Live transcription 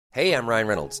Hey, I'm Ryan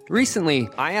Reynolds. Recently,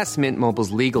 I asked Mint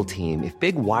Mobile's legal team if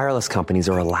big wireless companies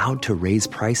are allowed to raise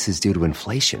prices due to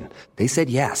inflation. They said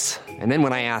yes. And then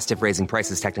when I asked if raising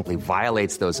prices technically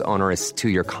violates those onerous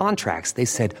two-year contracts, they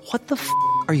said, "What the f***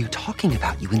 are you talking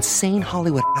about, you insane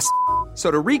Hollywood ass?" So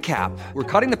to recap, we're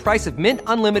cutting the price of Mint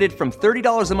Unlimited from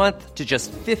 $30 a month to just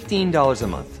 $15 a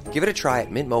month. Give it a try at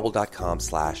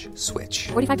mintmobile.com/switch.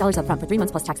 $45 up front for 3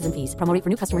 months plus taxes and fees. Promo rate for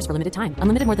new customers for limited time.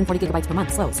 Unlimited more than 40 gigabytes per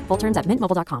month. Slows full terms at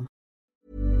mintmobile.com.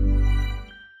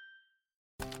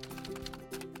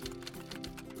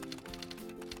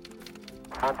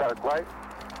 Contact light.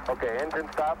 Okay, engine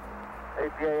stop.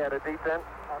 APA at a descent.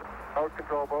 Mode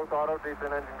control both auto.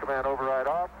 Descent engine command override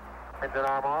off. Engine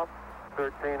arm off.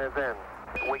 13 is in.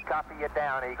 We copy you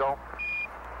down, Eagle.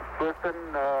 Listen,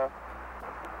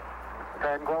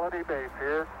 Tranquility Base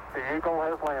here. The Eagle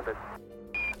has landed.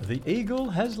 The Eagle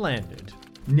has landed.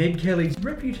 Ned Kelly's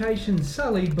reputation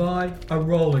sullied by a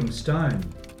Rolling Stone.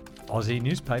 Aussie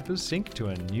newspapers sink to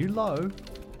a new low.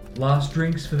 Last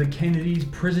drinks for the Kennedys'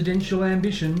 presidential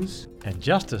ambitions. And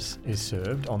justice is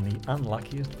served on the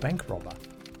unluckiest bank robber.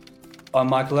 I'm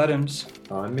Michael Adams.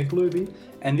 I'm Mick Luby.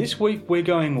 And this week we're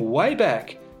going way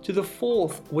back to the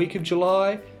 4th week of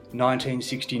July,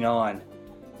 1969.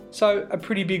 So a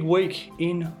pretty big week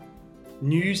in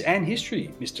news and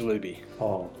history, Mr. Luby.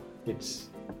 Oh, it's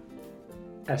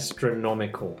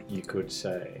astronomical, you could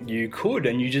say. You could,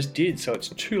 and you just did, so it's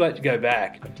too late to go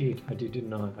back. I did,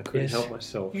 didn't I? I couldn't help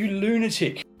myself. You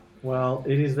lunatic. Well,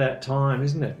 it is that time,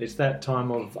 isn't it? It's that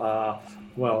time of,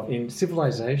 in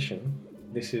civilization,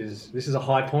 this is a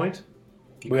high point.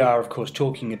 We are, of course,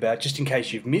 talking about, just in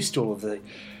case you've missed all of the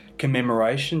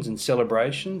commemorations and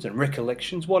celebrations and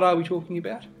recollections, what are we talking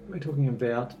about? We're talking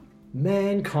about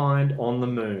mankind on the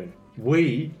moon.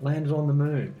 We landed on the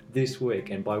moon this week,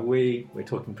 and by we, we're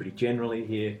talking pretty generally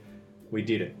here. We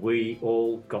did it. We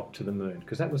all got to the moon,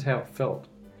 because that was how it felt,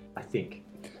 I think.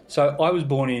 So I was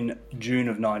born in June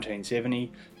of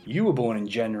 1970. You were born in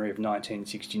January of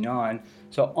 1969.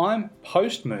 So I'm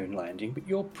post-moon landing, but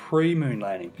you're pre-moon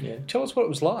landing. Yeah. Tell us what it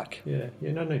was like. Yeah,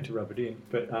 no need to rub it in.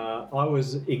 But I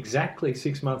was exactly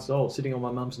 6 months old, sitting on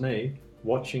my mum's knee,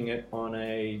 watching it on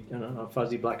a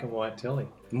fuzzy black and white telly.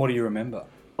 And what do you remember?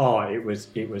 Oh, it was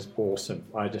awesome.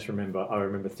 I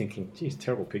remember thinking, geez,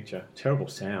 terrible picture, terrible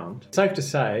sound. Safe to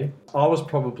say, I was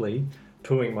probably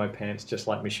pooing my pants just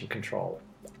like Mission Control.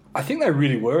 I think they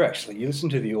really were, actually. You listen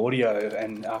to the audio,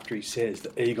 and after he says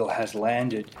the Eagle has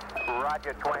landed.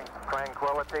 Roger,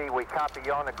 Tranquility. We copy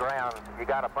you on the ground. You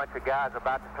got a bunch of guys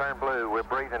about to turn blue. We're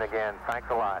breathing again. Thanks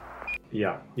a lot.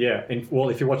 Yeah. And well,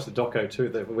 if you watch the doco too,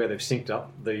 where they've synced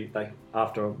up they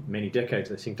after many decades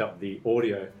they synced up the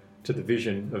audio to the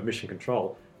vision of Mission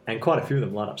Control, and quite a few of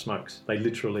them light up smokes. They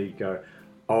literally go,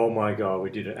 "Oh my God, we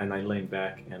did it!" and they lean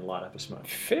back and light up a smoke.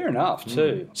 Fair enough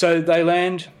too. So they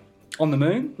land on the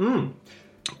moon.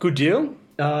 Good deal.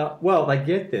 Well, they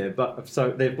get there, but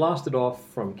so they've blasted off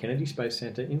from Kennedy Space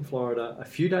Center in Florida a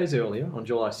few days earlier on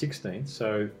July 16th.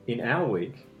 So in our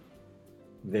week,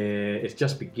 it's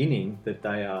just beginning that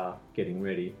they are getting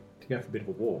ready to go for a bit of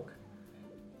a walk.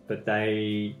 But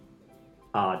they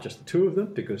are just the two of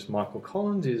them because Michael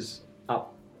Collins is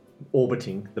up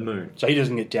orbiting the moon. So he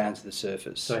doesn't get down to the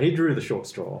surface. So he drew the short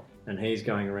straw, and he's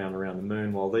going around the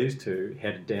moon while these two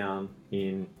headed down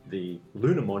in the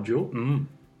lunar module.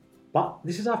 But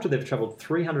this is after they've travelled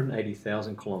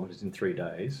 380,000 kilometres in 3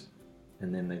 days,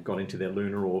 and then they've got into their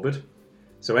lunar orbit.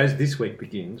 So as this week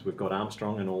begins, we've got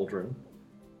Armstrong and Aldrin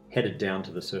headed down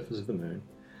to the surface of the moon,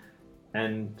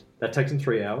 and that takes them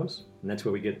 3 hours, and that's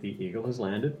where we get the Eagle has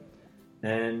landed,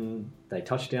 and they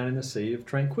touch down in the Sea of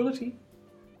Tranquility.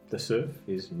 The surf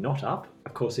is not up.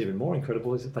 Of course, even more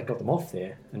incredible is that they got them off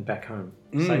there and back home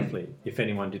safely. If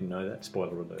anyone didn't know that,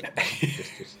 spoiler alert.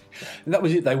 And that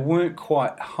was it. They weren't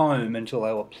quite home until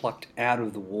they were plucked out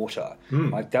of the water.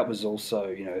 Like that was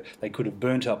also, they could have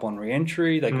burnt up on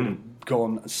re-entry. They could have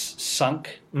gone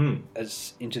sunk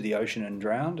as into the ocean and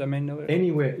drowned. I mean,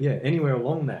 anywhere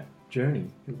along that journey,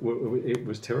 it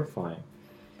was terrifying.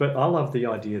 But I love the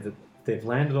idea that they've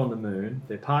landed on the moon.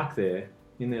 They're parked there.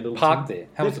 In their little park there.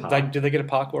 How was it? Did they get a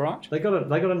park all right? They got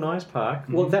a nice park.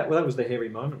 Well, that was the hairy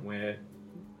moment where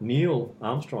Neil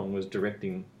Armstrong was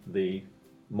directing the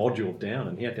module down,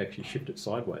 and he had to actually shift it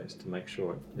sideways to make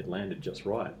sure it landed just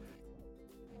right.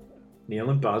 Neil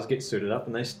and Buzz get suited up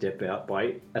and they step out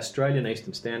by Australian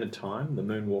Eastern Standard Time. The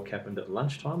moonwalk happened at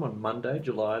lunchtime on Monday,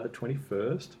 July the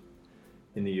 21st.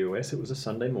 In the US, it was a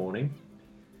Sunday morning.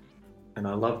 And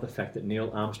I love the fact that Neil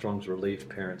Armstrong's relieved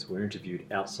parents were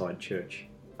interviewed outside church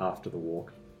after the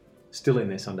walk, still in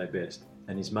their Sunday best.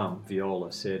 And his mum,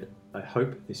 Viola, said, I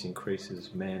hope this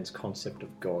increases man's concept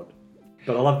of God.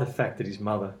 But I love the fact that his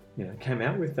mother, came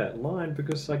out with that line,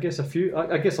 because I guess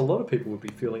a lot of people would be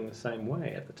feeling the same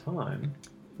way at the time.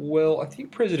 Well, I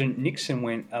think President Nixon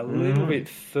went a little bit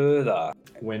further.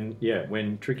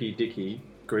 When Tricky Dicky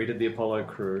greeted the Apollo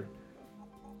crew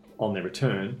on their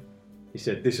return, he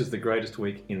said, "This is the greatest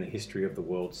week in the history of the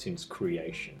world since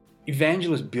creation."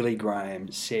 Evangelist Billy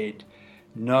Graham said,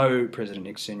 "No, President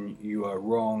Nixon, you are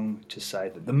wrong to say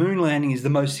that the moon landing is the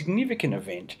most significant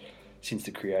event since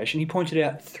the creation." He pointed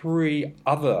out 3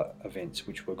 other events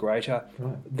which were greater.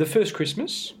 Right. The first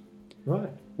Christmas, Right.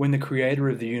 when the creator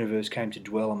of the universe came to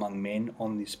dwell among men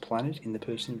on this planet in the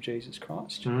person of Jesus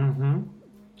Christ. Mm-hmm.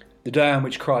 The day on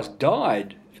which Christ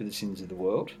died for the sins of the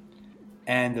world.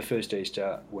 And the first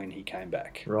Easter when he came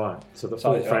back. Right. So the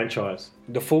full franchise.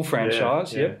 The full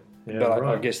franchise, Yeah, yep. yeah, But I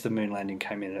right. guess the moon landing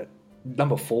came in at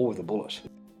number 4 with a bullet.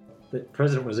 The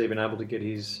president was even able to get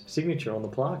his signature on the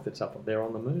plaque that's up there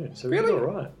on the moon. So he Really? was all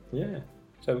right. Yeah.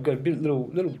 So we've got a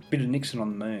little bit of Nixon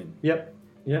on the moon. Yep.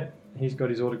 He's got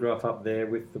his autograph up there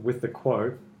with the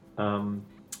quote.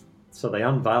 So they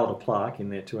unveiled a plaque in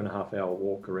their 2.5-hour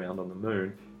walk around on the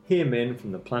moon. Here men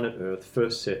from the planet Earth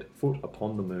first set foot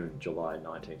upon the moon, July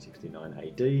 1969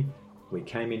 AD. We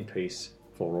came in peace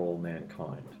for all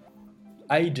mankind.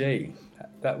 AD,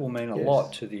 that will mean a Yes.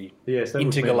 lot to the Yes, that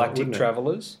would mean a lot, intergalactic wouldn't it?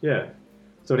 travellers. Yeah.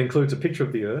 So it includes a picture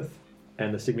of the Earth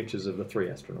and the signatures of the 3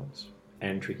 astronauts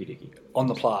and Tricky Dicky On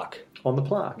the plaque. on the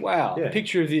plaque. Wow, Yeah.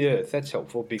 picture of the Earth. That's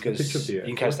helpful because picture of the Earth,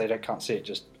 in case yeah. they can't see it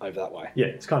just over that way. Yeah,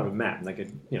 it's kind of a map, and they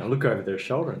could, look over their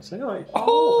shoulder and say, Oh,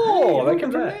 hey, they look come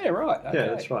at from that. there, right. Okay. Yeah,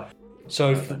 that's right. So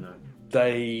I if don't know.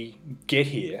 they get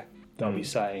here, they'll be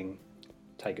saying,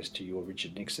 "Take us to your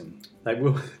Richard Nixon." They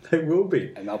will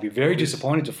be. And they'll be very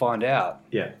disappointed to find out.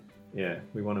 Yeah.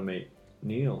 We want to meet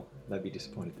Neil. They'd be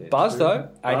disappointed there. Buzz, too. though,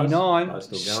 89. Buzz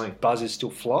still going. Buzz is still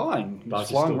flying. He was Buzz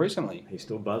is flying still- recently. He's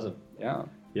still buzzing. Yeah.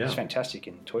 Yeah. He's fantastic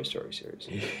in Toy Story series.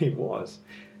 He was.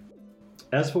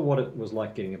 As for what it was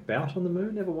like getting about on the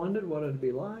moon, ever wondered what it'd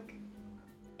be like?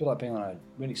 A bit like being on a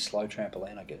really slow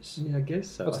trampoline, I guess. Yeah, I guess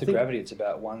so. What's I the think- gravity? It's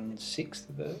about 1/6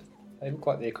 of Earth. They look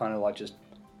like they're kind of like just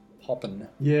hopping.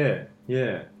 Yeah.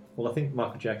 Well, I think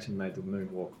Michael Jackson made the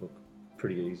moonwalk look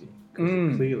pretty easy. Because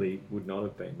it clearly would not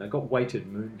have been. They've got weighted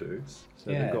moon boots, so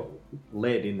Yeah. they've got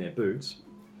lead in their boots.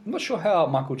 I'm not sure how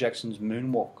Michael Jackson's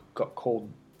moonwalk got called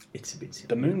It's a bit the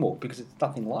simple. moonwalk because it's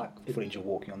nothing like footage of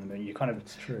walking on the moon. You kind of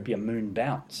true. be a moon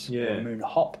bounce or Yeah. a moon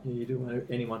hop. Yeah, you do want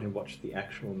anyone who watched the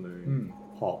actual moon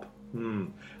hop,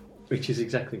 which is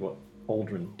exactly what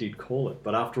Aldrin did call it.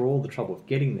 But after all the trouble of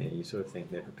getting there, you sort of think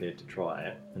they're prepared to try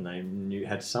it, and they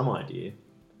had some idea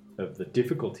of the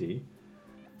difficulty.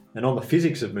 And on the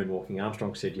physics of moonwalking,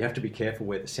 Armstrong said you have to be careful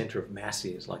where the centre of mass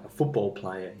is, like a football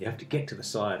player. You have to get to the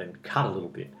side and cut a little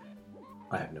bit.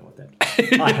 I have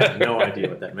no idea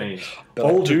what that means. But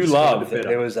I Aldrin do described love it that better.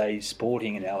 there was a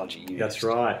sporting analogy used. That's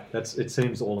right. It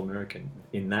seems all American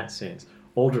in that sense.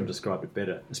 Aldrin described it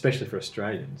better, especially for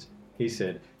Australians. He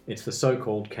said it's the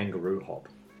so-called kangaroo hop,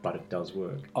 but it does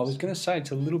work. I was going to say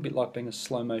it's a little bit like being a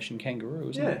slow motion kangaroo,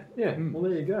 isn't it? Yeah. Well,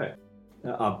 there you go.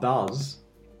 Buzz,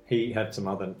 he had some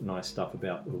other nice stuff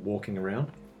about walking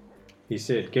around. He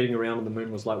said getting around on the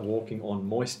moon was like walking on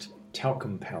moist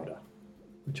talcum powder,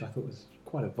 which I thought was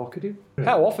quite evocative.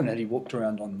 How often had he walked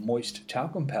around on moist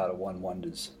talcum powder, one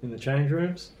wonders? In the change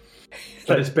rooms.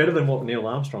 But it's better than what Neil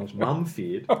Armstrong's mum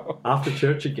feared after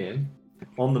church again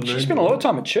on the moon. She spent a lot of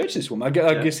time at church, this woman.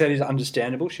 I guess that is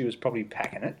understandable. She was probably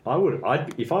packing it.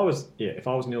 If I was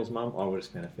Neil's mum, I would have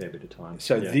spent a fair bit of time.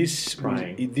 So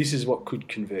praying. this is what could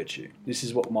convert you. This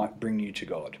is what might bring you to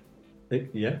God.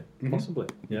 Possibly.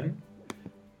 Yeah.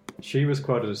 She was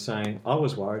quoted as saying, "I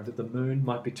was worried that the moon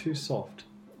might be too soft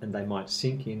and they might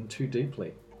sink in too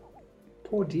deeply."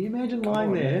 Poor dear, imagine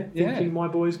lying there thinking my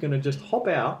boy's going to just hop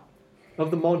out of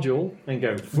the module and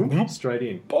go straight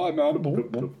in. Bye, man.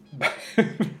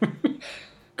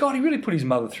 God, he really put his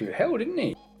mother through hell, didn't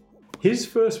he? His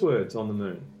first words on the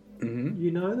moon. Mm-hmm.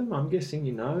 You know them? I'm guessing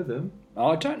you know them.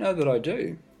 I don't know that I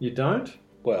do. You don't?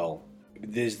 Well,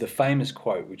 there's the famous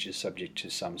quote, which is subject to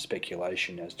some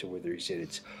speculation as to whether he said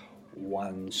it's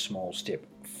one small step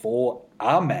for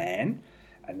a man,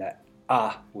 and that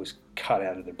was cut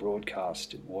out of the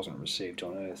broadcast. It wasn't received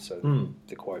on Earth, so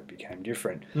the quote became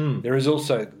different. There is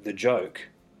also the joke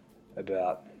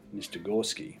about Mr.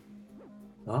 Gorski.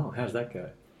 Oh, how's that go?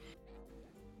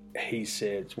 He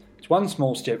said, "It's one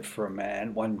small step for a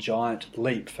man, one giant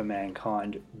leap for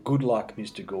mankind. Good luck,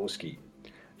 Mr. Gorski."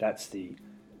 That's the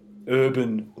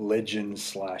urban legend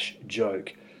 /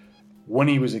 joke When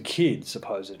he was a kid,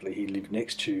 supposedly, he lived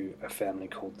next to a family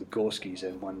called the Gorskys,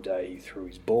 and one day he threw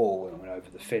his ball and went over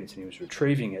the fence and he was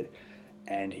retrieving it,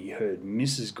 and he heard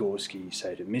Mrs. Gorsky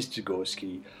say to Mr.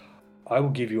 Gorsky, "I will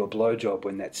give you a blowjob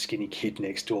when that skinny kid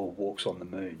next door walks on the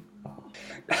moon."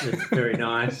 It's very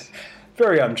nice.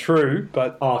 Very untrue,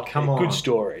 but come a on. good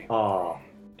story. Oh,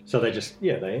 so they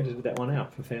they edited that one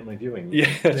out for family viewing. Yeah,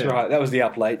 that's right. That was the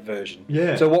up late version.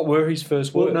 Yeah. So what were his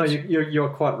first words? Well, no, you're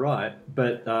quite right,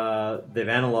 but they've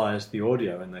analysed the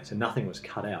audio and they said nothing was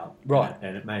cut out. Right.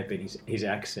 And it may have been his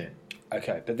accent.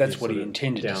 Okay, but that's His what he sort of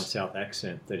intended. Down south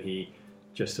accent that he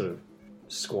just sort of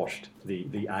squashed the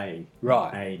A.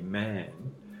 Right. A man.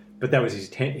 But that was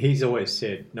his he's always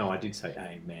said, no, I did say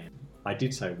a man. I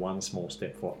did say one small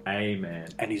step for a man.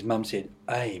 And his mum said,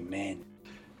 "Amen."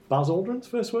 Buzz Aldrin's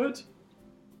first words?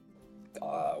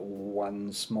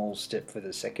 One small step for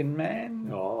the second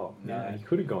man. Oh, No. yeah, he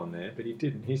could have gone there, but he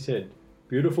didn't. He said,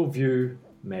 beautiful view,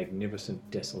 magnificent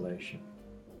desolation.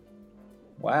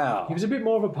 Wow. He was a bit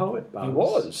more of a poet, Buzz. He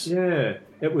was. Yeah.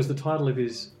 It was the title of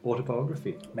his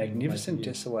autobiography. Magnificent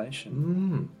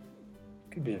Desolation.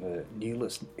 Mm. Could be of a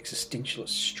nihilist, existentialist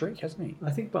streak, hasn't he?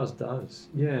 I think Buzz does.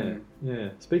 Yeah, yeah.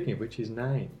 Speaking of which, his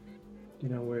name. Do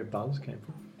you know where Buzz came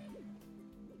from?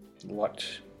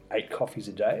 Liked 8 coffees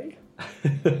a day.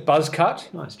 Buzz cut.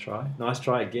 Nice try. Nice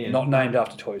try again. Not named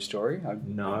after Toy Story.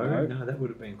 No, that would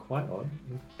have been quite odd.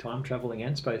 Time travelling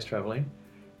and space travelling.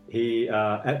 He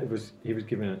was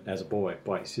given it as a boy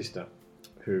by his sister,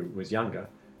 who was younger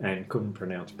and couldn't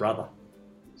pronounce brother.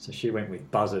 So she went with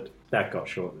Buzzard. That got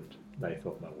shortened. They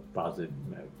thought, well, Buzzard,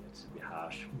 that's a bit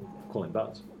harsh. We'll call him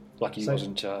Buzz. Like he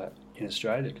wasn't in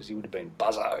Australia because he would have been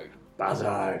Buzzo.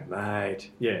 Buzzo,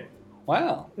 mate. Yeah.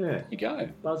 Wow. Yeah. There you go.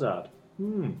 Buzzard.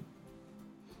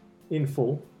 In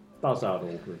full, Buzzard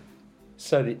Aldrin.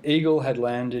 So the Eagle had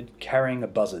landed carrying a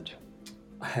buzzard.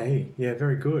 Hey, yeah,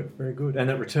 very good, very good. And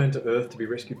it returned to Earth to be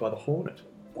rescued by the Hornet.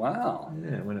 Wow.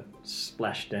 Yeah, when it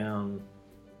splashed down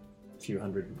a few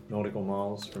hundred nautical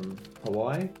miles from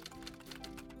Hawaii.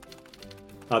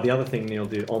 The other thing Neil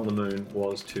did on the moon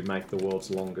was to make the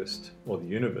world's longest, or the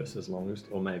universe's longest,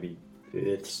 or maybe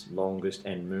Earth's longest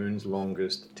and Moon's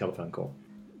longest telephone call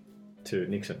to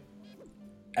Nixon.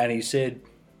 And he said,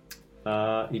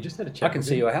 He just had a chat. "I can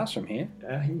see your house from here.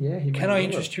 Can I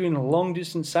interest you in a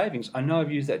long-distance savings? I know I've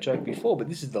used that joke before, but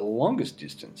this is the longest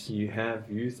distance." You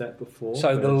have used that before.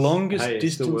 So but the longest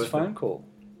it's still distance worth phone it. call.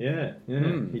 Yeah,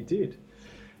 he did.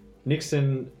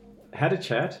 Nixon had a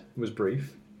chat, it was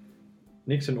brief.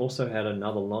 Nixon also had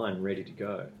another line ready to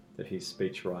go that his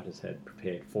speechwriters had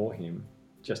prepared for him,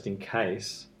 just in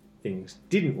case things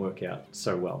didn't work out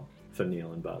so well for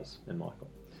Neil and Buzz and Michael.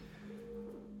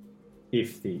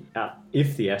 If the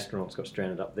astronauts got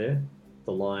stranded up there,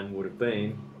 the line would have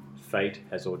been, "Fate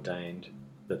has ordained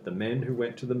that the men who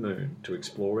went to the moon to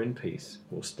explore in peace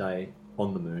will stay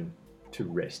on the moon to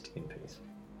rest in peace."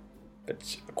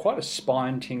 It's quite a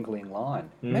spine-tingling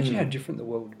line. Imagine how different the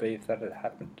world would be if that had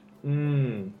happened.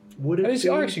 Would it be?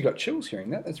 I actually got chills hearing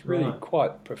that. That's really Right.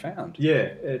 quite profound. Yeah,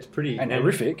 it's pretty... And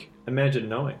horrific. Imagine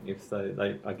knowing if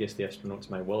they I guess the astronauts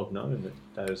may well have known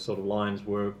that those sort of lines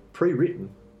were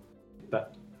pre-written.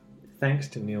 But thanks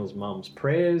to Neil's mum's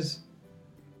prayers,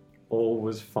 all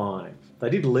was fine.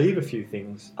 They did leave a few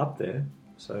things up there.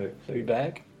 So Poo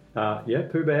bag.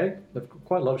 poo bag. They've got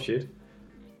quite a lot of shit.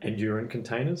 Endurant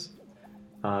containers.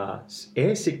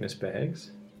 Air sickness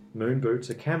bags. Moon boots,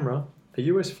 a camera, a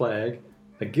US flag,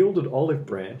 a gilded olive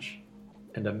branch,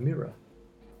 and a mirror.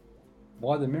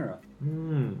 Why the mirror?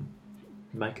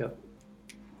 Makeup.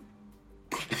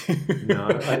 No.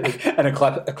 And a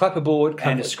clapperboard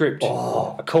and a script.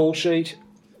 A call sheet.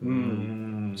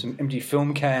 Some empty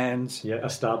film cans. Yeah, a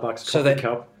Starbucks So coffee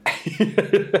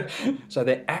that- cup. So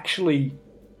they actually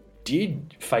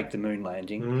did fake the moon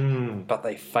landing, but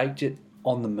they faked it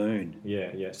on the moon.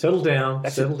 Yeah. Settle down.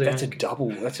 That's settle down. That's a double.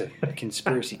 That's a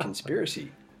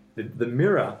conspiracy. The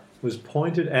mirror was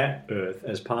pointed at Earth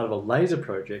as part of a laser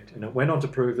project, and it went on to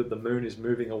prove that the moon is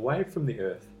moving away from the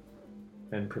Earth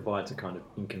and provides a kind of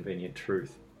inconvenient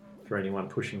truth for anyone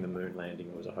pushing the moon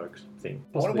landing was a hoax thing.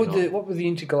 What Possibly not. would the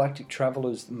intergalactic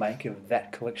travellers make of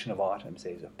that collection of items?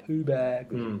 There's a poo bag,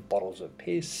 there's bottles of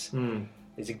piss,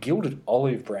 there's a gilded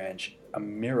olive branch, a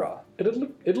mirror.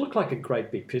 It'd look like a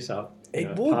great big piss up.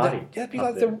 It would. Party That'd be up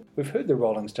like there. we've heard the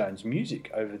Rolling Stones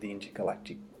music over the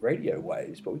intergalactic radio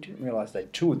waves, but we didn't realise they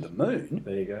toured the moon.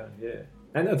 There you go, yeah.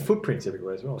 And footprints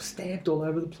everywhere as well, stamped all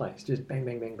over the place, just bang,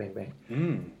 bang, bang, bang,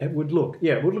 bang. It would look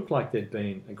like there'd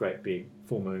been a great big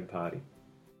full moon party.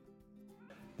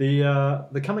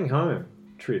 The coming home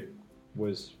trip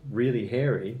was really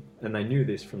hairy, and they knew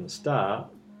this from the start.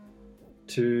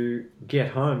 to get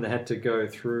home, they had to go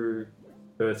through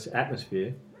Earth's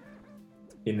atmosphere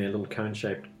in their little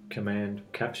cone-shaped command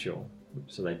capsule.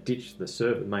 So they ditched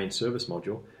the main service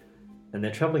module, and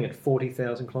they're travelling at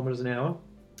 40,000 kilometres an hour.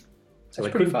 So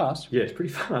That's pretty fast. Yeah, it's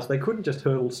pretty fast. They couldn't just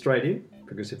hurtle straight in,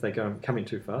 because if they come in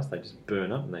too fast, they just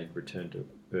burn up and they return to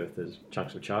Earth as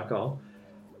chunks of charcoal.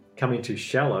 Come in too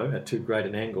shallow at too great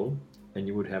an angle, and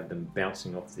you would have them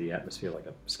bouncing off the atmosphere like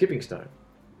a skipping stone.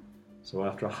 So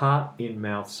after a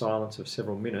heart-in-mouth silence of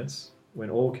several minutes, when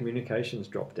all communications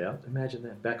dropped out, imagine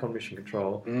that, back on mission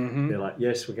control, they're like,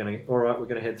 yes, we're going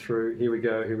to head through, here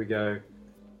we go.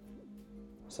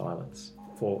 Silence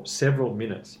for several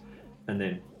minutes, and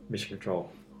then mission control,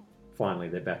 finally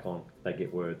they're back on. They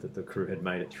get word that the crew had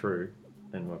made it through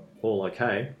and were all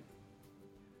okay.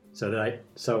 So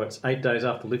it's 8 days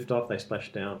after liftoff, they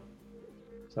splashed down.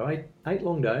 So eight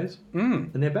long days,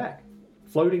 and they're back,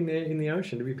 floating there in the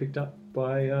ocean to be picked up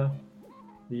by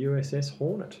the USS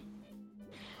Hornet.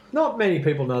 Not many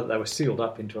people know that they were sealed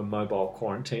up into a mobile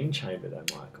quarantine chamber, though,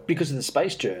 Michael. Because of the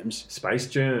space germs. Space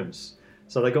germs.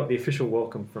 So they got the official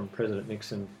welcome from President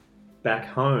Nixon back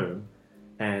home,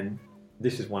 and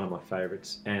this is one of my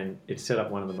favourites, and it set up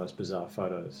one of the most bizarre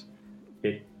photos.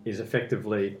 It is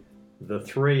effectively the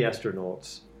three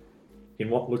astronauts in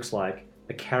what looks like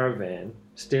a caravan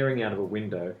staring out of a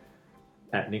window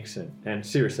at Nixon. And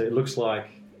seriously, it looks like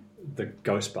the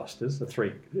Ghostbusters,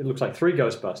 it looks like three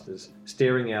Ghostbusters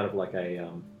staring out of like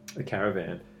a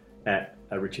caravan at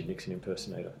a Richard Nixon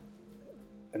impersonator.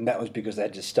 And that was because they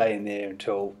had to stay in there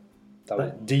until they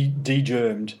were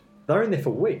de-germed. They were in there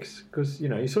for weeks because,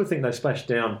 you sort of think they splashed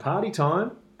down party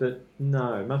time, but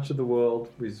no, much of the world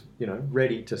was,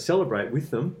 ready to celebrate with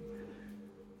them.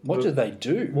 What did they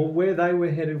do? Well, where they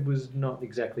were headed was not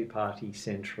exactly party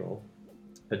central.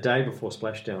 A day before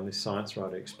splashdown, this science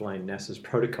writer explained NASA's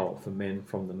protocol for men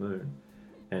from the moon.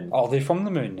 And they're from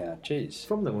the moon now. Jeez.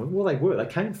 From the moon? Well, they were. They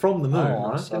came from the moon,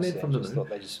 right? They men from the moon. Thought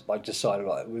they just decided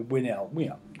we're now.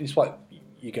 It's like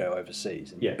you go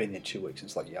overseas and you've been there 2 weeks. And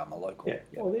it's like I'm a local. Yeah.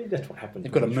 Well, that's what happens.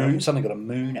 They've got a moon. Something got a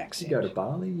moon accent. You go to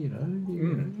Bali, you're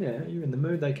in the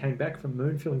mood. They came back from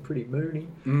moon feeling pretty moony.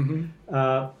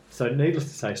 Mm-hmm. So, needless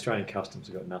to say, Australian Customs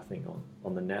have got nothing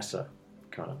on the NASA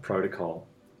kind of protocol.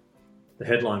 The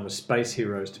headline was "Space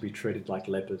Heroes to be treated like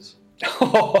lepers."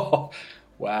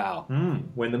 Wow.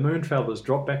 When the moon travellers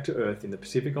drop back to Earth in the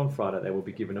Pacific on Friday, they will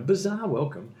be given a bizarre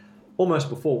welcome. Almost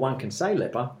before one can say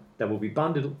leper, they will be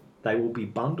bundled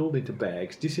into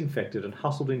bags, disinfected and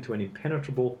hustled into an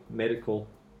impenetrable medical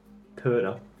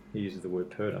purdah. He uses the word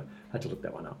purdah. I had to look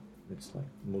that one up. It's like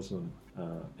Muslim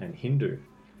and Hindu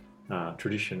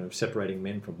tradition of separating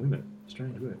men from women.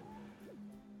 Strange word.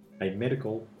 A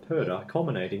medical purdah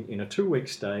culminating in a 2-week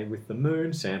stay with the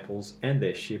moon samples and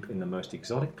their ship in the most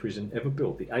exotic prison ever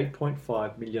built, the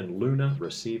 $8.5 million Lunar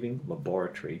Receiving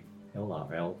Laboratory,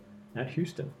 LRL, at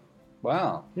Houston.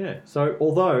 Wow. Yeah, so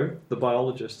although the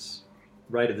biologists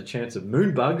rated the chance of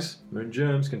moon bugs, moon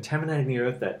germs, contaminating the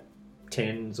Earth at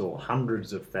tens or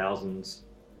hundreds of thousands,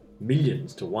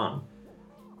 millions to one,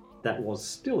 that was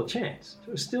still a chance.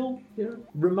 It was still,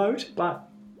 remote, but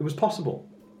it was possible.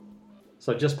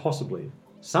 So just possibly,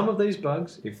 some of these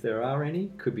bugs, if there are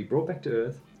any, could be brought back to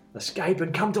Earth, escape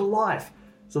and come to life.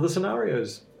 So the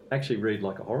scenarios actually read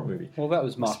like a horror movie. Well, that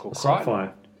was Michael Crichton. Sci-fi.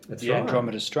 That's the right.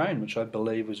 Andromeda Strain, which I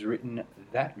believe was written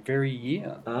that very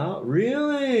year. Ah,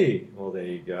 really? Well, there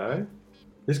you go.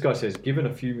 This guy says, given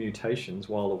a few mutations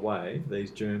while away, these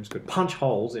germs could punch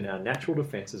holes in our natural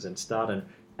defences and start an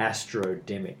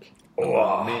astrodemic.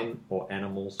 Men or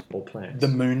animals or plants. The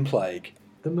moon plague.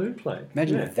 The moon plague.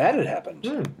 Imagine if that had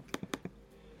happened.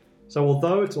 So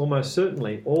although it's almost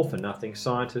certainly all for nothing,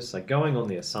 scientists are going on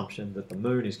the assumption that the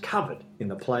moon is covered in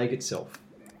the plague itself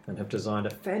and have designed a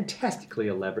fantastically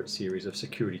elaborate series of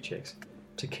security checks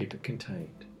to keep it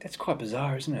contained. That's quite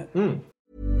bizarre, isn't it?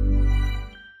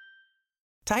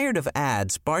 Tired of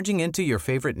ads barging into your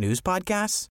favorite news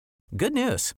podcasts? Good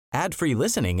news. Ad-free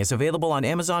listening is available on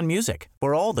Amazon Music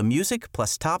for all the music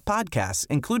plus top podcasts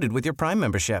included with your Prime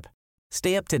membership.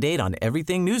 Stay up to date on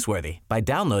everything newsworthy by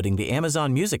downloading the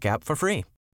Amazon Music app for free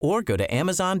or go to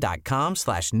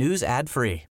amazon.com/news ad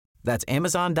free. That's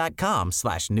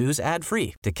amazon.com/news ad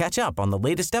free to catch up on the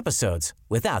latest episodes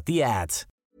without the ads.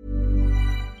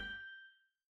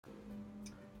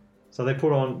 So they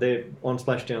put on, on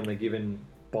Splashdown, they're given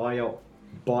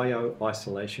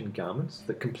bio-isolation garments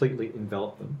that completely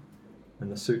envelop them. And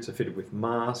the suits are fitted with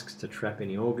masks to trap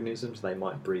any organisms they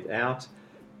might breathe out.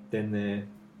 Then they're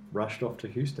rushed off to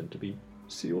Houston to be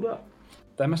sealed up.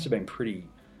 They must have been pretty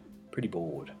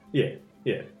bored. Yeah,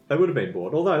 they would have been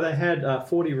bored. Although they had a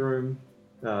 40-room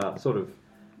sort of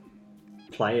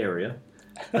play area.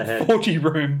 They had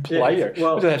 40-room player. Yeah,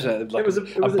 well, it was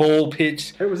a ball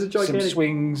pitch. It was a gigantic some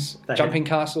swings, jumping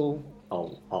castle.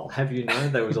 I'll have you know,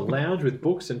 there was a lounge with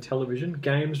books and television,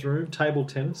 games room, table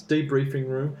tennis, debriefing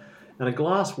room, and a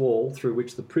glass wall through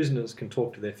which the prisoners can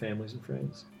talk to their families and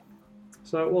friends.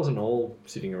 So it wasn't all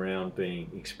sitting around being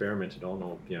experimented on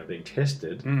or being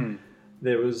tested.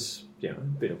 There was a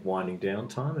bit of winding down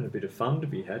time and a bit of fun to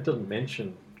be had. Doesn't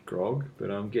mention grog, but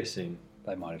I'm guessing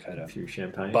they might have had a few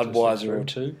champagne, Budweiser or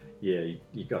two. Yeah,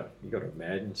 you got to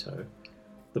imagine so.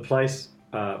 The place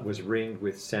was ringed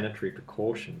with sanitary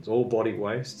precautions. All body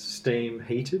waste, steam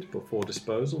heated before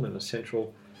disposal in a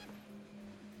central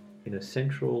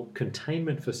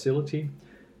containment facility.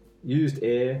 Used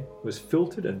air was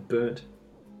filtered and burnt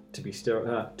to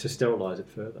sterilise it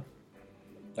further.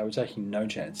 They were taking no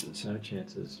chances. No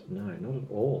chances. No, not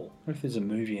at all. What if there's a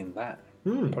movie in that?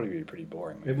 It'd probably be pretty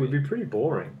boring. It would be pretty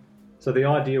boring. So the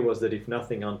idea was that if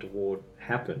nothing untoward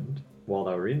happened while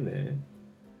they were in there,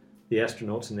 the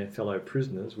astronauts and their fellow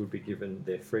prisoners would be given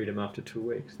their freedom after 2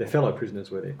 weeks. Their fellow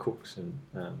prisoners were their cooks, and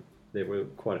there were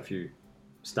quite a few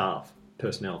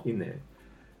personnel in there.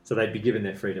 So they'd be given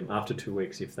their freedom after 2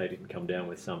 weeks if they didn't come down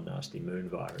with some nasty moon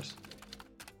virus.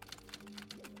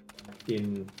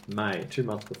 In May, 2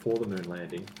 months before the moon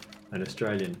landing, an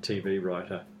Australian TV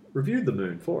writer reviewed the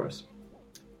moon for us,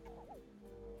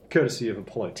 courtesy of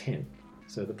Apollo 10,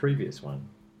 so the previous one.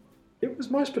 It was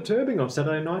most perturbing on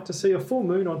Saturday night to see a full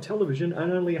moon on television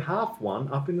and only half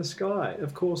one up in the sky.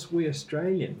 Of course, we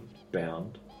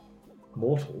Australian-bound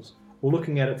mortals were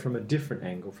looking at it from a different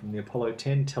angle from the Apollo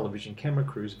 10 television camera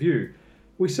crew's view.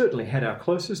 We certainly had our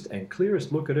closest and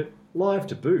clearest look at it live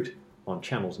to boot on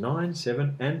channels 9,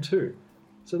 7 and 2.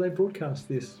 So they broadcast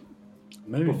this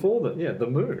before the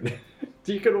moon.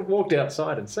 You could have walked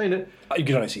outside and seen it. You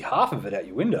could only see half of it out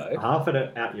your window. Half of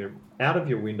it out of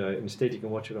your window. Instead, you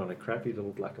can watch it on a crappy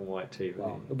little black and white TV.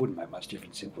 Well, it wouldn't make much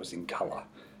difference if it was in colour.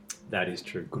 That is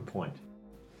true. Good point.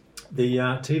 The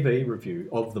TV review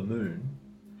of the moon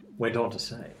went on to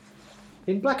say,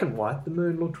 in black and white, the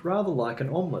moon looked rather like an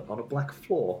omelette on a black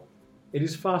floor. It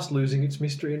is fast losing its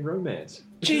mystery and romance.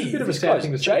 Gee, a bit of a sad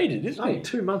thing to jaded, isn't he?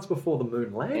 2 months before the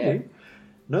moon landing. Yeah.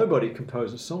 Nobody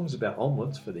composes songs about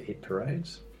omelettes for the hit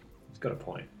parades. He's got a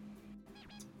point.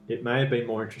 It may have been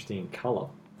more interesting in colour,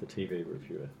 the TV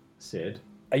reviewer said.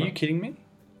 Are you kidding me?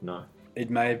 No. It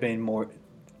may have been more...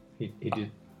 He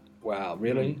did. Wow,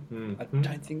 really? I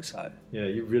don't think so. Yeah,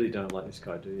 you really don't like this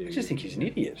guy, do you? I just think he's an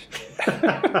idiot.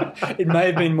 It may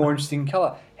have been more interesting in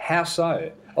colour. How so?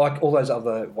 Like all those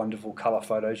other wonderful colour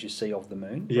photos you see of the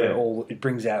moon. Yeah. It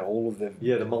brings out all of the...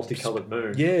 Yeah, the multicoloured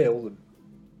moon. Yeah,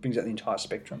 brings out the entire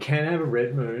spectrum. Can have a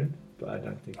red moon, but I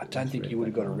don't think... I don't think you would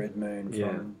have got a red moon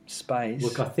from space.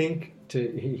 Look, I think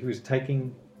he was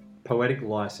taking poetic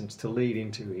license to lead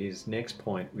into his next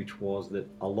point, which was that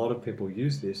a lot of people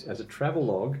use this as a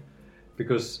travelogue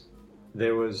because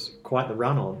there was quite the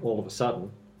run-on all of a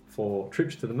sudden for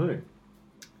trips to the moon.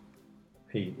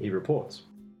 He reports.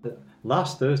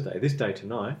 Last Thursday, this day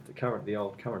tonight, the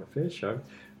old Current Affairs show,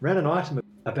 ran an item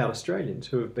about Australians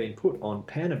who have been put on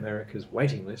Pan America's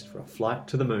waiting list for a flight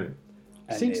to the moon.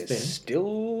 And since they're then,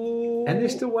 still... And they're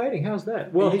still waiting. How's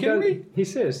that? Well, he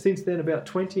says, since then about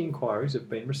 20 inquiries have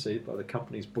been received by the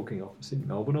company's booking office in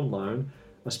Melbourne alone.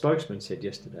 A spokesman said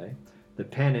yesterday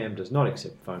that Pan Am does not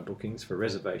accept phone bookings for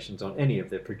reservations on any of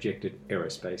their projected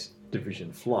aerospace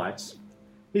division flights.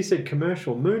 He said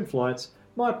commercial moon flights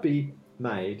might be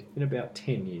made in about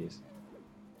 10 years.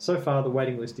 So far, the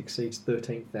waiting list exceeds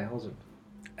 13,000.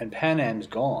 And Pan Am's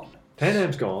gone. Pan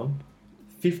Am's gone.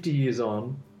 50 years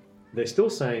on, they're still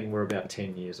saying we're about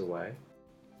 10 years away.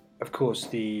 Of course,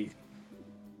 the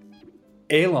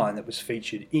airline that was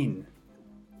featured in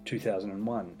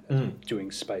 2001 doing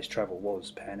space travel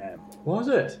was Pan Am. Was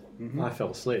it? Mm-hmm. I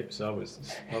fell asleep, so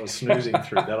I was snoozing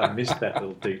through that. I missed that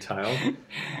little detail.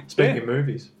 Speaking of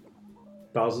movies,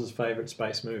 Buzz's favourite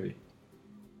space movie.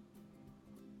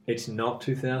 It's not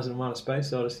 2001: A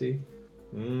Space Odyssey.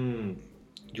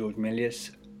 George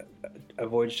Méliès, A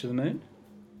Voyage to the Moon?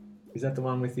 Is that the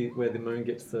one with where the moon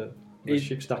gets the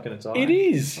ship stuck in its eye? It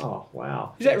is. Oh,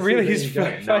 wow. Is that really his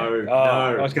favourite? No.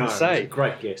 I was going to say.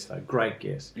 Great guess, though. Great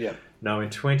guess. Yeah. No, in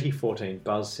 2014,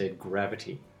 Buzz said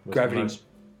Gravity. Was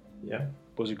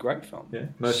a great film. Yeah.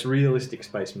 Most realistic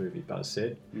space movie, Buzz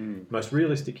said. Most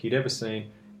realistic he'd ever seen,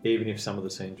 even if some of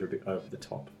the scenes were a bit over the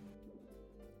top.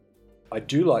 I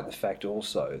do like the fact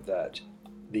also that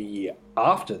the year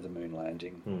after the moon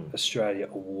landing, Australia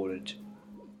awarded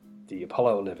the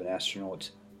Apollo 11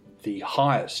 astronauts the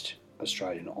highest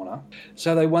Australian honour.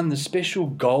 So they won the special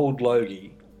gold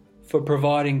Logie for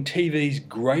providing TV's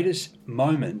greatest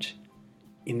moment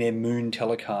in their moon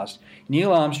telecast.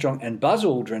 Neil Armstrong and Buzz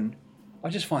Aldrin, I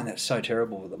just find that so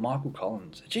terrible that Michael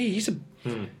Collins, gee, he's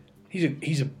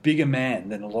a bigger man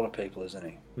than a lot of people, isn't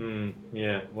he?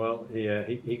 Yeah, well,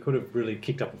 he could have really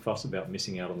kicked up a fuss about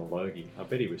missing out on the Logie. I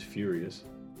bet he was furious.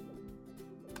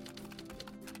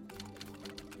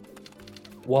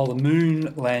 While the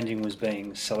moon landing was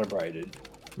being celebrated,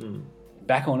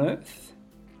 back on Earth,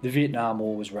 the Vietnam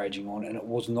War was raging on, and it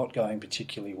was not going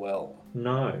particularly well.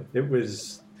 No, it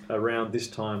was around this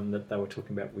time that they were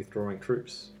talking about withdrawing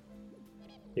troops.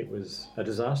 It was a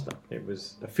disaster. It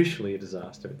was officially a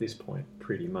disaster at this point,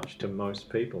 pretty much to most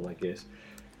people, I guess.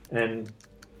 And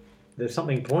there's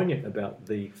something poignant about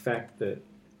the fact that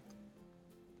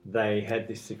they had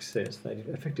this success. They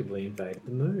effectively invaded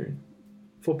the moon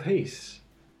for peace.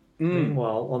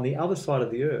 Meanwhile, on the other side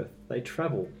of the Earth, they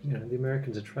travelled. The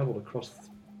Americans had travelled across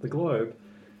the globe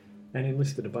and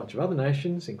enlisted a bunch of other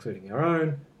nations, including our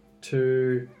own,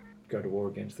 to go to war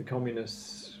against the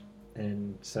communists.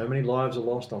 And so many lives are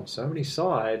lost on so many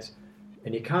sides.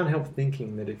 And you can't help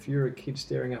thinking that if you're a kid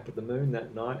staring up at the moon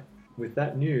that night with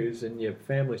that news and your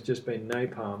family's just been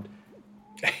napalmed,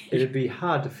 it'd be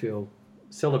hard to feel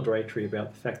celebratory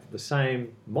about the fact that the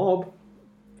same mob,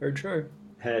 very true,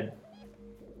 had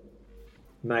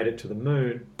made it to the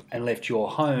moon and left your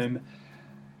home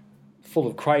full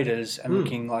of craters and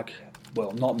looking like,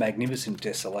 well, not magnificent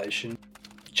desolation.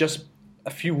 Just a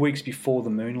few weeks before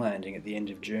the moon landing at the end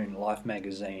of June, Life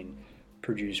magazine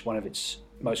produced one of its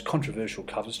most controversial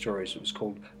cover stories. It was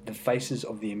called The Faces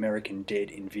of the American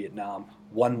Dead in Vietnam,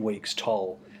 1 Week's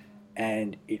Toll.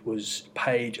 And it was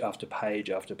page after page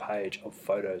after page of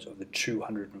photos of the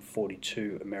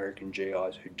 242 American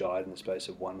GIs who died in the space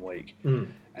of 1 week.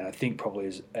 And I think probably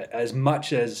as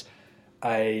much as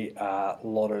a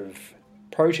lot of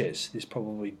protests, this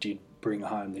probably did bring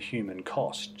home the human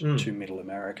cost to Middle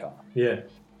America. Yeah.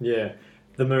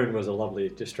 The moon was a lovely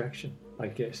distraction, I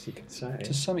guess you could say.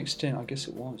 To some extent, I guess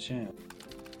it was, yeah.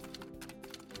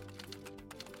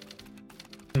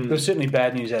 There was certainly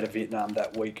bad news out of Vietnam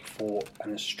that week for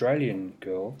an Australian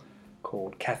girl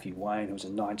called Kathy Wayne, who was a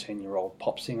 19-year-old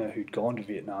pop singer who'd gone to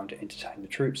Vietnam to entertain the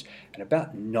troops. And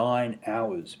about 9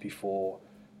 hours before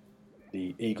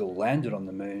the Eagle landed on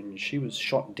the moon, she was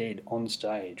shot dead on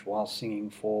stage while singing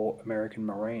for American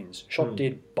Marines. Shot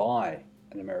dead by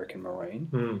an American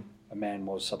Marine. A man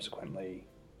was subsequently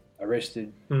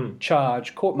arrested,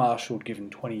 charged, court-martialed, given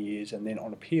 20 years, and then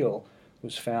on appeal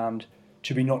was found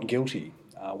to be not guilty.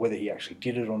 Whether he actually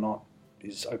did it or not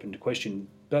is open to question.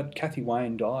 But Kathy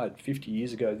Wayne died 50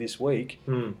 years ago this week,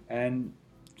 and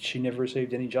she never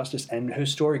received any justice. And her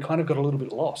story kind of got a little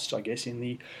bit lost, I guess, in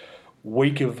the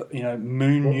week of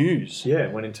moon news. Yeah,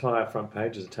 when entire front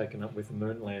pages are taken up with the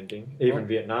moon landing. Even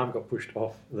Vietnam got pushed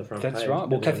off the front page. That's right.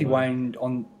 Well, Kathy Wayne,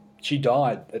 she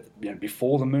died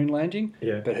before the moon landing,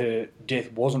 but her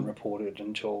death wasn't reported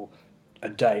until a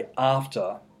day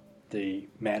after the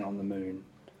Man on the Moon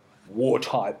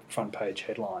war-type front-page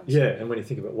headlines. Yeah, and when you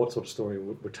think about what sort of story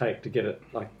it would take to get it,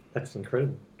 that's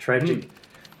incredible. Tragic.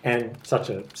 And such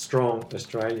a strong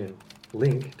Australian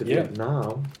link to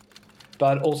Vietnam.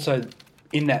 But also,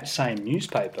 in that same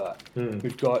newspaper,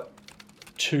 we've got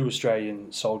 2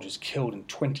 Australian soldiers killed and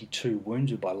 22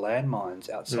 wounded by landmines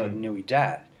outside Nui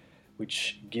Dat,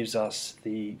 which gives us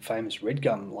the famous Red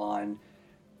Gun line,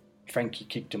 Frankie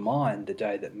kicked a mine the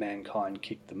day that mankind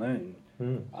kicked the moon.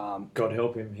 God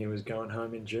help him, he was going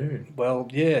home in June. Well,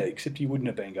 yeah, except he wouldn't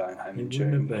have been going home in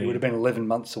June. He would have been 11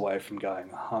 months away from going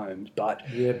home. But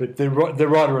the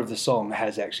writer of the song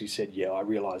has actually said, yeah, I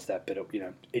realise that, but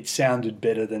it sounded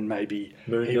better than maybe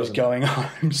he was going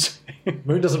home soon.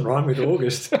 Moon doesn't rhyme with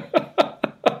August.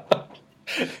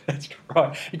 That's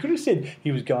right. He could have said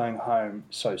he was going home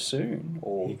so soon,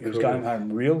 or he was going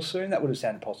home real soon. That would have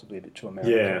sounded possibly a bit too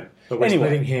American. Yeah, but we're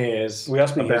splitting hairs. We are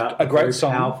splitting hairs. A great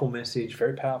song, powerful message,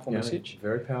 very powerful message,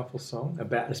 very powerful song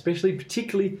about,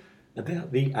 particularly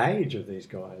about the age of these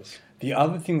guys. The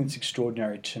other thing that's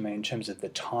extraordinary to me in terms of the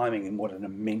timing and what an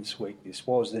immense week this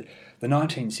was, that the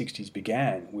 1960s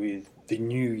began with the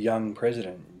new young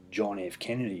president, John F.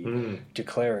 Kennedy,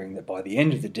 declaring that by the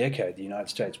end of the decade, the United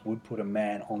States would put a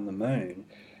man on the moon.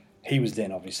 He was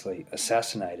then obviously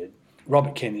assassinated.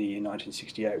 Robert Kennedy in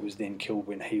 1968 was then killed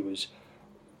when he was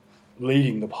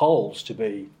leading the polls to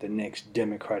be the next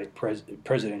Democratic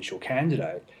presidential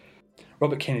candidate.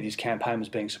 Robert Kennedy's campaign was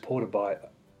being supported by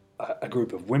a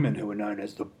group of women who were known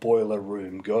as the Boiler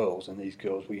Room Girls, and these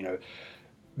girls were,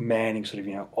 manning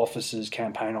offices,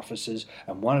 campaign offices,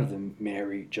 and one of them,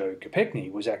 Mary Jo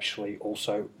Kopechne, was actually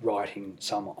also writing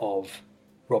some of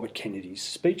Robert Kennedy's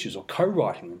speeches, or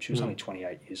co-writing them. She was only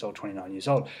 28 years old, 29 years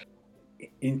old.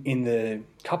 in the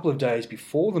couple of days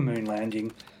before the moon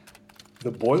landing,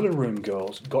 the Boiler Room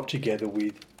girls got together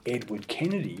with Edward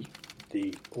Kennedy,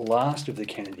 the last of the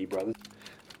Kennedy brothers.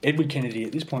 Edward Kennedy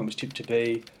at this point was tipped to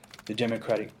be the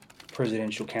Democratic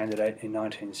presidential candidate in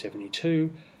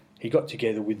 1972. He got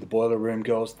together with the Boiler Room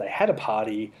girls. They had a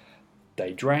party.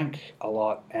 They drank a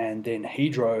lot, and then he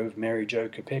drove Mary Jo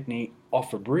Kopechne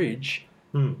off a bridge.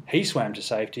 He swam to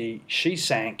safety. She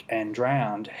sank and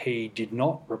drowned. He did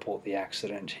not report the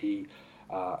accident. He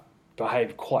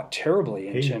behaved quite terribly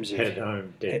in terms of... He headed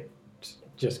home dead.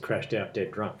 Just crashed out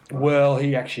dead drunk. Right? Well,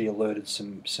 he actually alerted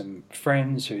some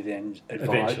friends who then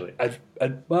advised...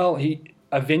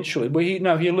 Eventually.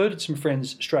 He alerted some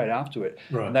friends straight after it.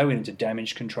 Right. And they went into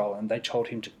damage control, and they told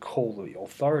him to call the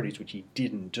authorities, which he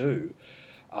didn't do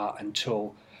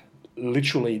until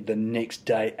literally the next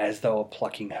day as they were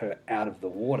plucking her out of the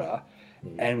water.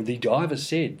 And the diver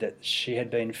said that she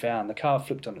had been found. The car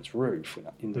flipped on its roof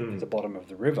in the bottom of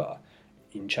the river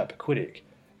in Chappaquiddick,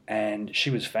 and she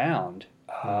was found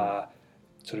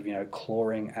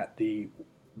clawing at the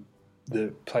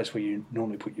place where you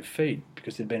normally put your feet,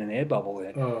 because there'd been an air bubble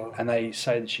there. And they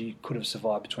say that she could have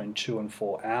survived between 2 and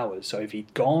 4 hours. So if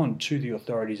he'd gone to the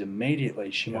authorities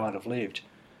immediately, she might have lived.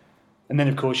 And then,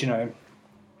 of course,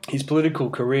 his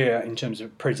political career in terms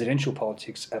of presidential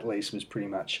politics, at least, was pretty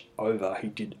much over. He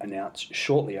did announce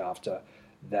shortly after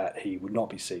that he would not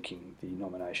be seeking the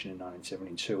nomination in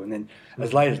 1972. And then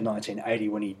as late as 1980,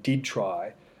 when he did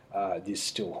try, this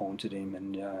still haunted him,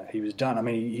 and he was done. I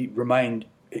mean,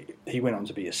 he went on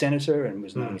to be a senator and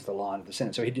was known as the Lion of the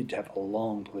Senate. So he did have a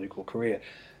long political career.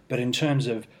 But in terms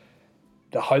of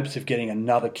the hopes of getting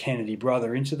another Kennedy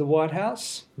brother into the White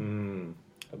House,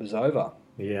 it was over.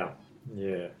 Yeah.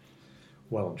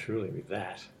 Well and truly with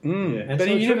that. Yeah.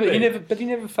 But he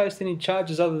never faced any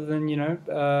charges other than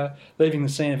leaving the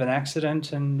scene of an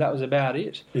accident, and that was about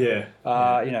it. Yeah.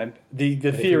 The theory.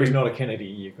 If he was not a Kennedy,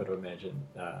 you've got to imagine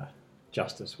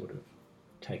justice would have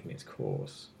taken its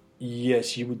course.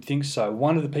 Yes, you would think so.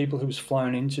 One of the people who was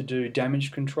flown in to do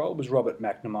damage control was Robert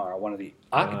McNamara, one of the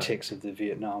architects of the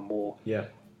Vietnam War. Yeah.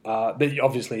 But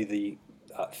obviously the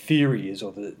theory is,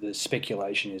 or the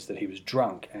speculation is, that he was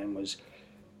drunk and was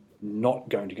not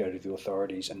going to go to the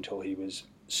authorities until he was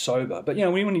sober. But,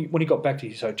 when he got back to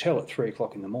his hotel at 3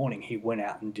 o'clock in the morning, he went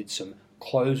out and did some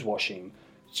clothes washing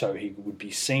so he would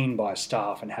be seen by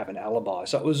staff and have an alibi.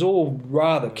 So it was all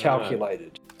rather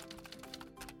calculated.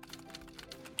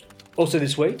 Also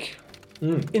this week,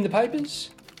 in the papers,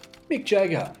 Mick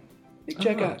Jagger. Mick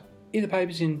Jagger in the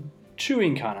papers in 2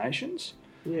 incarnations.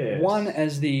 Yes. One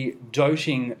as the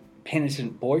doting,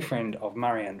 penitent boyfriend of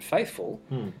Marianne Faithfull,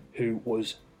 who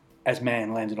was, as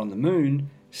man landed on the moon,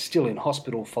 still in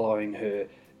hospital following her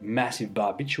massive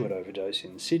barbiturate overdose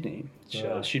in Sydney.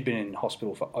 She'd been in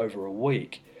hospital for over a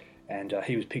week, and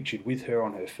he was pictured with her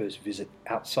on her first visit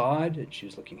outside, and she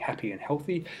was looking happy and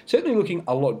healthy, certainly looking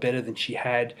a lot better than she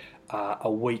had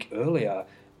a week earlier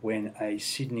when a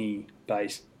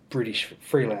Sydney-based British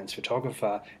freelance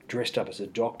photographer dressed up as a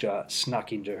doctor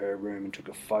snuck into her room and took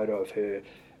a photo of her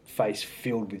face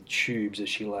filled with tubes as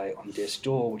she lay on death's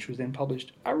door, which was then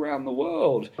published around the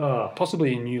world,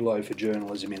 possibly a new low for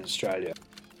journalism in Australia.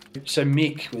 So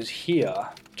Mick was here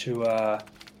to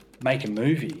make a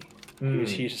movie. He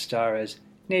was here to star as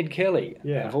Ned Kelly,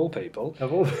 of all people.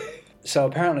 So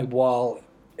apparently while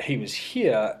he was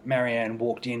here, Marianne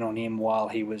walked in on him while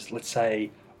he was, let's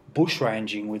say,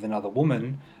 bushranging with another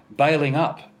woman, bailing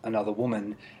up another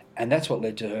woman, and that's what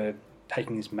led to her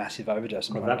taking this massive overdose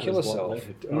and trying to kill herself.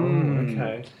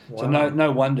 Okay. Wow. So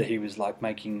no wonder he was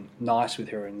making nice with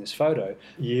her in this photo.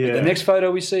 Yeah. But the next photo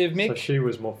we see of Mick... So she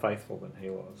was more faithful than he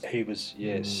was. He was,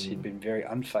 yes. He'd been very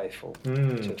unfaithful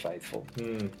to Faithful.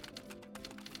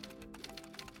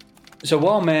 So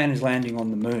while man is landing on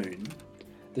the moon,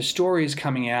 the story is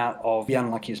coming out of the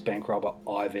unluckiest bank robber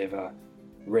I've ever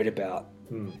read about.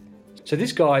 So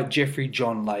this guy, Jeffrey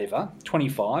John Laver,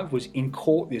 25, was in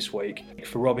court this week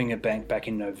for robbing a bank back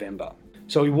in November.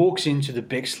 So he walks into the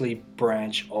Bexley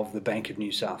branch of the Bank of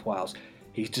New South Wales.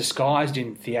 He's disguised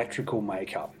in theatrical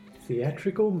makeup.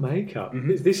 Theatrical makeup?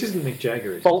 This isn't Mick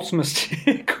Jagger, is it? False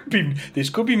mistake. This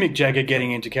could be Mick Jagger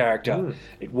getting into character.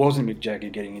 It wasn't Mick Jagger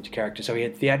getting into character. So he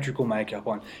had theatrical makeup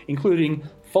on, including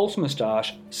false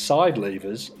moustache, side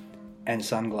levers, and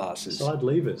sunglasses. Side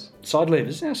levers? Side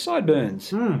levers,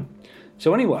 sideburns.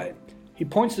 So anyway, he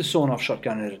points the sawn-off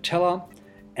shotgun at a teller,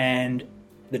 and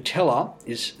the teller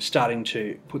is starting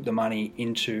to put the money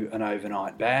into an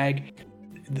overnight bag.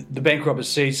 The bank robber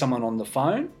sees someone on the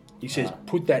phone. He says,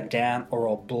 put that down or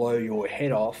I'll blow your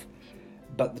head off.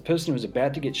 But the person who was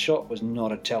about to get shot was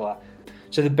not a teller.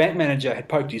 So the bank manager had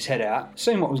poked his head out,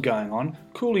 seen what was going on,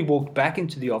 coolly walked back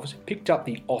into the office, picked up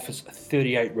the Office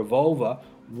 38 revolver,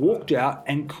 walked out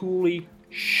and coolly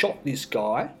shot this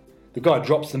guy. The guy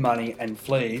drops the money and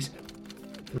flees.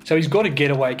 So he's got a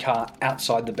getaway car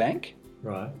outside the bank.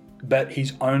 Right. But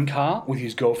his own car with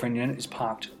his girlfriend in it is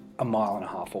parked a mile and a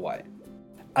half away.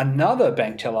 Another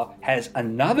bank teller has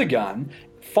another gun,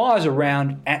 fires a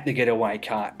round at the getaway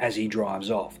car as he drives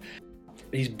off.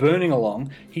 He's burning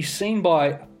along. He's seen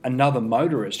by another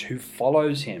motorist who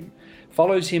follows him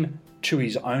to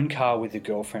his own car with the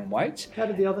girlfriend waits. How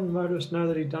did the other motorist know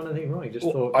that he'd done anything wrong? He just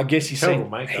thought, I guess he's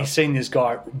seen this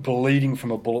guy bleeding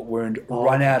from a bullet wound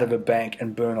run out of a bank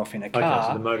and burn off in a car. Okay,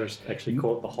 so the motorist actually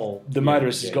caught the whole... The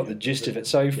motorist has got the gist of it.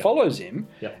 So he follows him,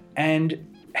 and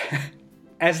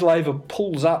as Laver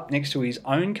pulls up next to his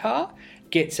own car,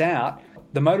 gets out,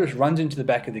 the motorist runs into the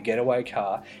back of the getaway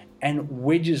car and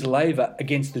wedges Laver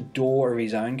against the door of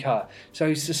his own car. So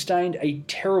he's sustained a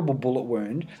terrible bullet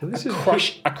wound,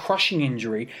 a crushing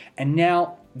injury, and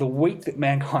now the week that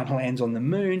mankind lands on the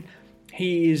moon,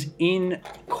 he is in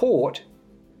court.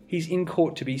 He's in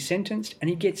court to be sentenced,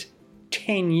 and he gets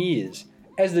 10 years.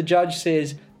 As the judge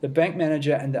says, the bank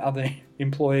manager and the other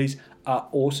employees are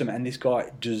awesome, and this guy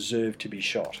deserved to be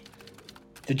shot.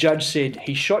 The judge said,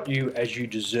 he shot you as you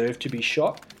deserve to be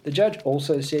shot. The judge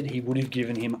also said he would have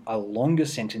given him a longer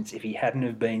sentence if he hadn't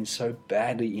have been so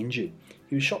badly injured.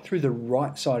 He was shot through the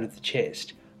right side of the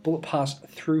chest. Bullet passed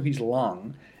through his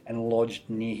lung and lodged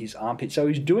near his armpit. So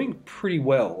he's doing pretty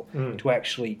well to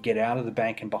actually get out of the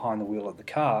bank and behind the wheel of the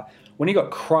car. When he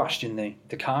got crushed in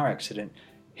the car accident,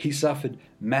 he suffered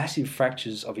massive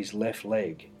fractures of his left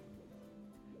leg.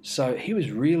 So he was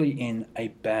really in a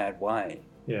bad way.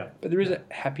 Yeah. But there is a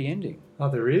happy ending. Oh,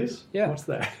 there is? Yeah. What's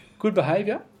that? Good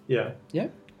behaviour. Yeah. Yeah.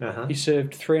 Uh-huh. He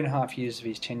served 3.5 years of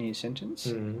his 10-year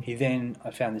sentence. He then, I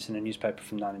found this in a newspaper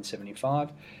from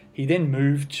 1975, he then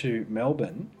moved to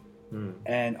Melbourne,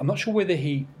 and I'm not sure whether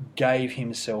he gave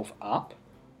himself up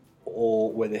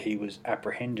or whether he was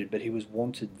apprehended, but he was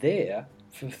wanted there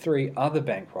for 3 other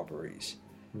bank robberies.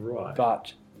 Right.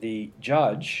 But the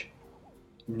judge,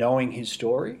 knowing his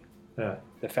story,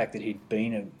 the fact that he'd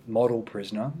been a model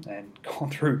prisoner and gone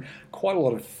through quite a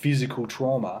lot of physical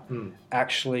trauma,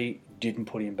 actually didn't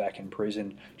put him back in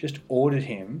prison, just ordered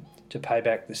him to pay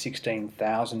back the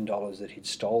 $16,000 that he'd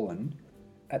stolen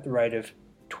at the rate of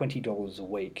 $20 a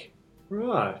week.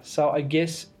 Right. So I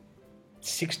guess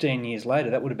 16 years later,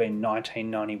 that would have been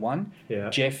 1991,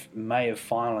 Jeff may have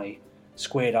finally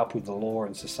squared up with the law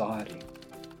and society.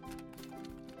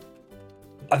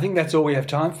 I think that's all we have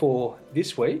time for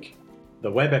this week.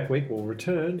 The Wayback Week will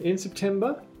return in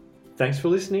September. Thanks for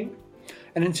listening.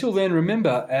 And until then,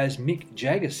 remember, as Mick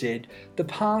Jagger said, the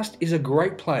past is a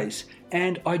great place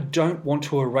and I don't want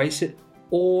to erase it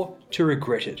or to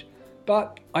regret it.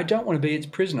 But I don't want to be its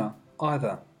prisoner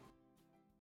either.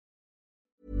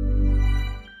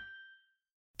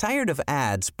 Tired of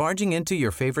ads barging into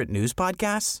your favorite news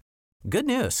podcasts? Good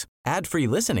news. Ad-free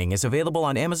listening is available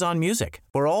on Amazon Music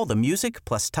for all the music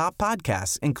plus top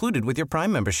podcasts included with your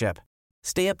Prime membership.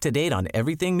 Stay up to date on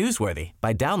everything newsworthy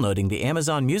by downloading the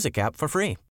Amazon Music app for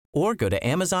free or go to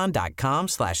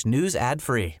amazon.com/news ad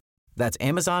free. That's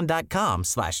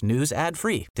amazon.com/news ad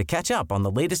free to catch up on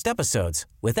the latest episodes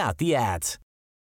without the ads.